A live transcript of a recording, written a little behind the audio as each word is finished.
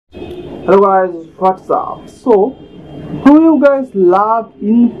Hello guys, what's up? So, do you guys love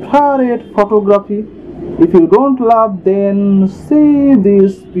infrared photography? If you don't love, then see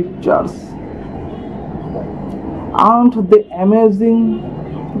these pictures. Aren't they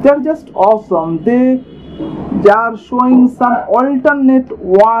amazing? They're just awesome. They are showing some alternate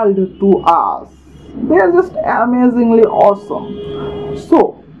world to us. They are just amazingly awesome.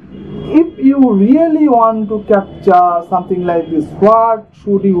 So, if you really want to capture something like this, what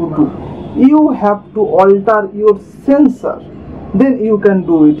should you do? You have to alter your sensor, then you can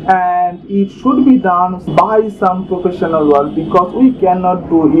do it, and it should be done by some professional work because we cannot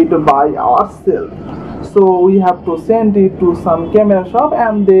do it by ourselves. So we have to send it to some camera shop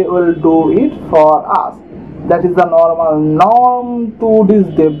and they will do it for us. That is the normal norm to this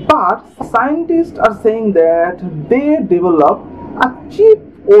day, but scientists are saying that they develop a cheap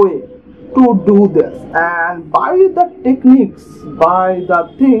way to do this, and by the techniques, by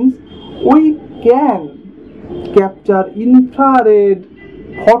the things, we can capture infrared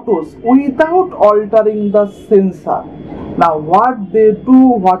photos without altering the sensor. Now what they do,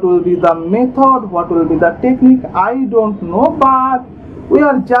 what will be the method, what will be the technique, I don't know, but we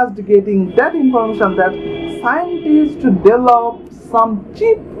are just getting that information that scientists develop some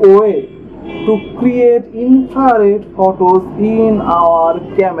cheap way to create infrared photos in our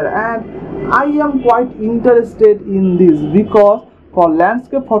camera, and I am quite interested in this because for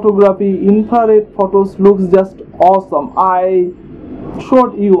landscape photography, infrared photos looks just awesome. I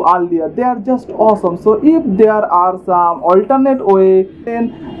showed you earlier, they are just awesome. So if there are some alternate way,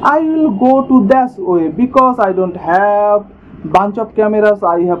 then I will go to that way because I don't have bunch of cameras.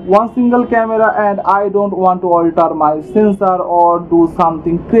 I have one single camera and I don't want to alter my sensor or do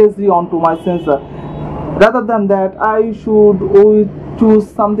something crazy onto my sensor. Rather than that, I should choose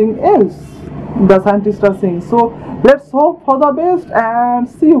something else, the scientists are saying. So let's hope for the best and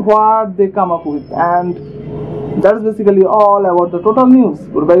see what they come up with. And that's basically all about the total news.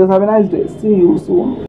 Goodbye guys, have a nice day, see you soon.